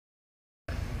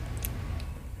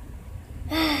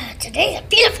Today's a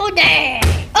beautiful day.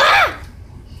 Ah!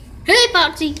 Hey,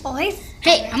 Foxy. Oh, hey.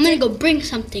 Hey, I'm gonna go bring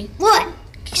something. What?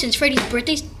 Since Freddy's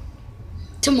birthday's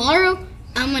tomorrow,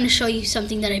 I'm gonna show you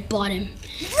something that I bought him.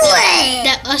 What?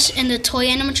 That us and the toy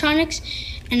animatronics,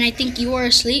 and I think you were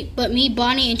asleep, but me,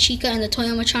 Bonnie, and Chica and the toy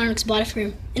animatronics bought it for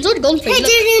him. And so did Golden Freddy. Hey,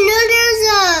 did you know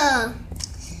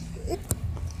there's a...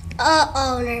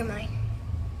 oh, never mind.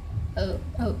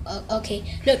 Okay.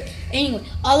 Look, anyway,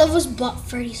 all of us bought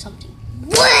Freddy something.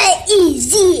 What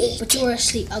is it? But you were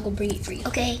asleep. I'll go bring it for you.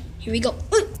 Okay. Here we go.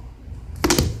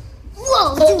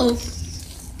 Whoa. Uh-oh.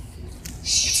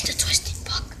 It's the twisted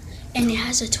book. And it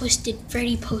has a twisted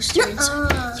Freddy poster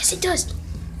inside. Yes, it does.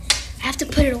 I have to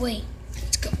put it away.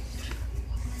 Let's go.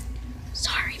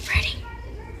 Sorry, Freddy.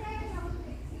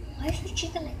 Why is your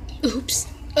chicken like that? Oops.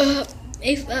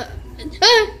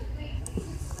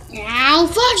 Now,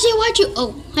 Foxy, why'd you...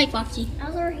 Oh, hi, Foxy. I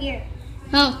was over here.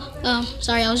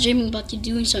 Sorry, I was dreaming about you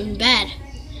doing something bad.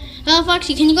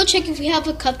 Foxy, can you go check if we have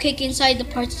a cupcake inside the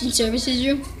parts and services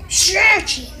room? Sure,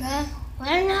 Chica.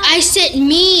 Why not? I said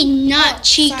me, not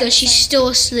Chica. Sorry, She's sorry. still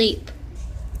asleep.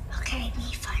 Okay,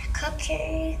 me find a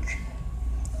cupcake.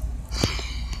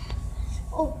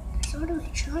 Oh, sort of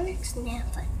electronics? Yeah,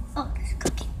 but... Oh, there's a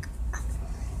cupcake.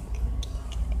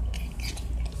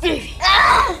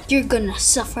 You're gonna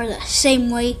suffer the same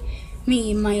way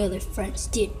me and my other friends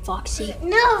did, Foxy.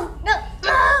 No!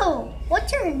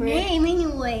 What's your name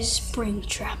anyway?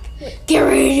 Springtrap. Get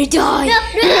ready to die!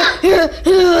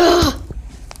 No.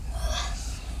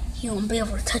 He won't be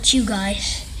able to touch you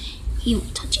guys. He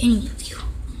won't touch any of you.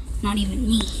 Not even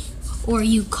me. Or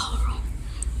you, Carl.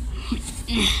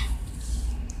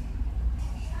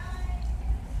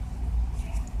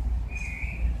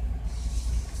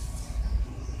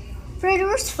 Freddy,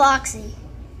 where's Foxy?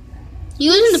 He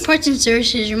was in the parts and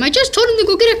services room. I just told him to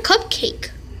go get a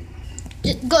cupcake.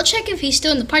 Just go check if he's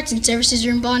still in the parts and services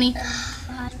room, Bonnie.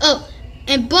 Oh,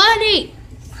 and Bonnie!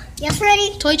 Yeah,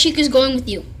 Freddy? Toy Chica's going with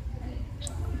you.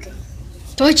 Okay.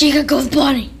 Toy Chica, go with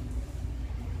Bonnie.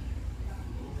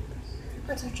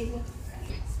 What's your Chica?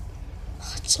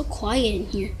 Oh, it's so quiet in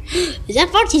here. Is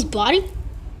that Foxy's body?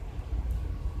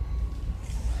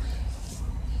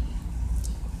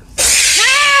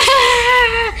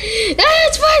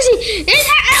 It's Foxy!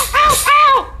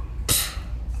 Ow!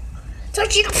 So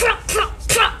Chica,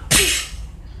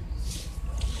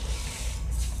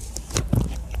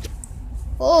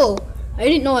 Oh, I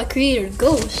didn't know I created a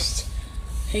ghost.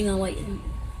 Hang on, wait, let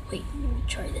me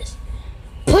try this.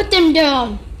 Put them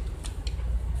down!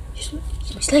 He's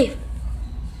my slave.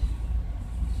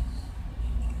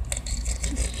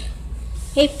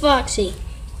 Hey, Foxy.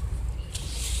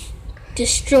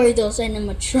 Destroy those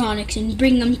animatronics and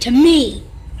bring them to me.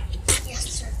 Yes,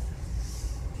 sir.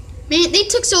 Man, they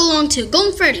took so long too.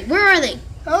 Golden Freddy, where are they?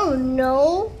 Oh,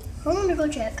 no. I'm gonna go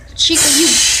check. Chica, you.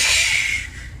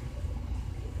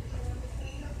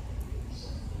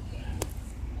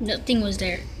 Nothing was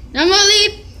there. I'm gonna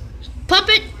leave.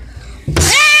 Puppet.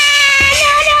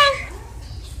 Ah, no.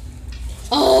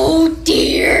 Oh,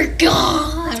 dear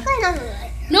God. What's going on over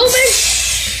there? Nobody.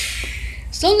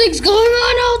 Something's going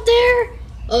on out there.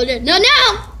 Oh, no.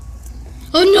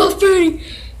 Oh, no, Freddy.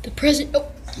 The present. Oh.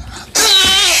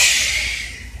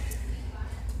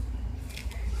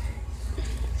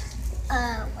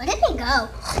 Where did they go?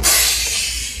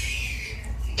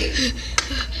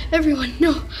 Everyone,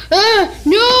 no.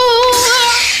 No.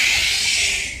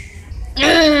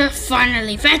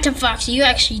 Finally, Phantom Foxy, you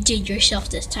actually did yourself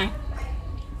this time.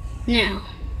 Now,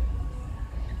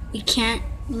 we can't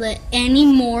let any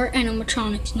more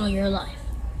animatronics know you're alive.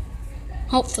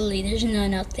 Hopefully there's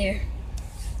none out there.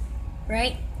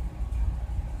 Right?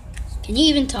 Can you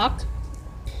even talk?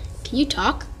 Can you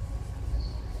talk?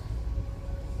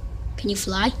 Can you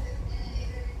fly?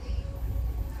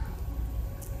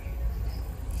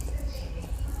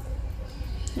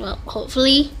 Well,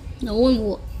 hopefully no one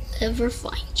will ever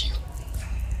find you.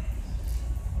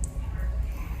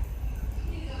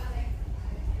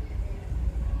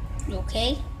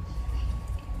 Okay?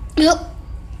 Yep.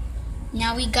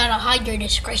 Now we gotta hide your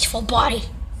disgraceful body.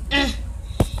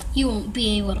 You won't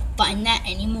be able to find that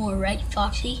anymore, right,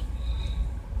 Foxy?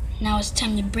 Now it's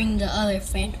time to bring the other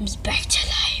phantoms back to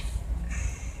life.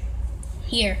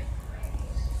 Here.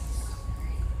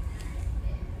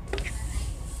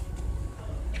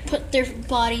 Put their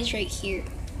bodies right here.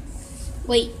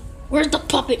 Wait, where's the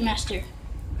puppet master?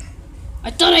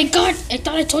 I thought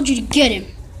I told you to get him.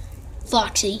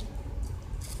 Foxy.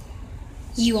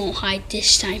 You won't hide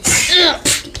this time.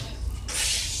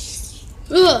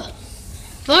 Ugh.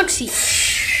 Foxy.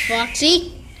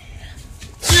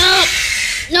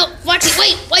 No, Foxy,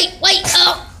 wait.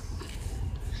 Oh.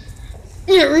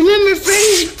 Yeah, remember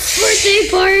Freddy's birthday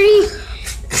party?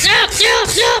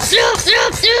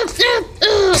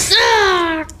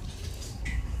 Stop!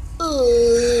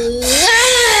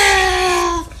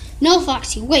 No,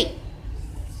 Foxy, wait.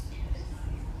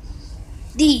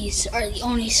 These are the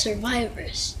only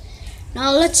survivors.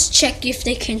 Now let's check if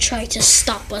they can try to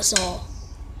stop us all.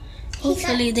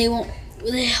 Hopefully they won't.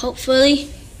 Hopefully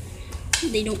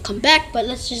they don't come back, but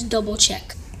let's just double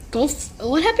check.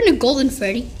 What happened to Golden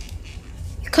Freddy?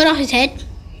 You cut off his head?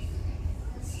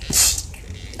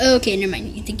 Okay, never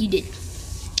mind. You think you did.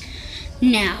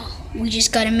 Now, we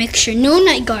just gotta make sure no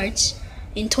night guards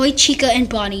and Toy Chica and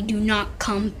Bonnie do not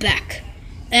come back.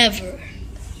 Ever.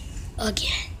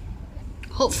 Again.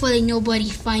 Hopefully nobody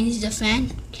finds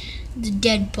the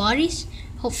dead bodies.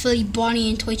 Hopefully Bonnie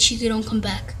and Toy Chica don't come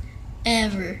back.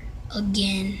 Ever.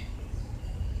 Again.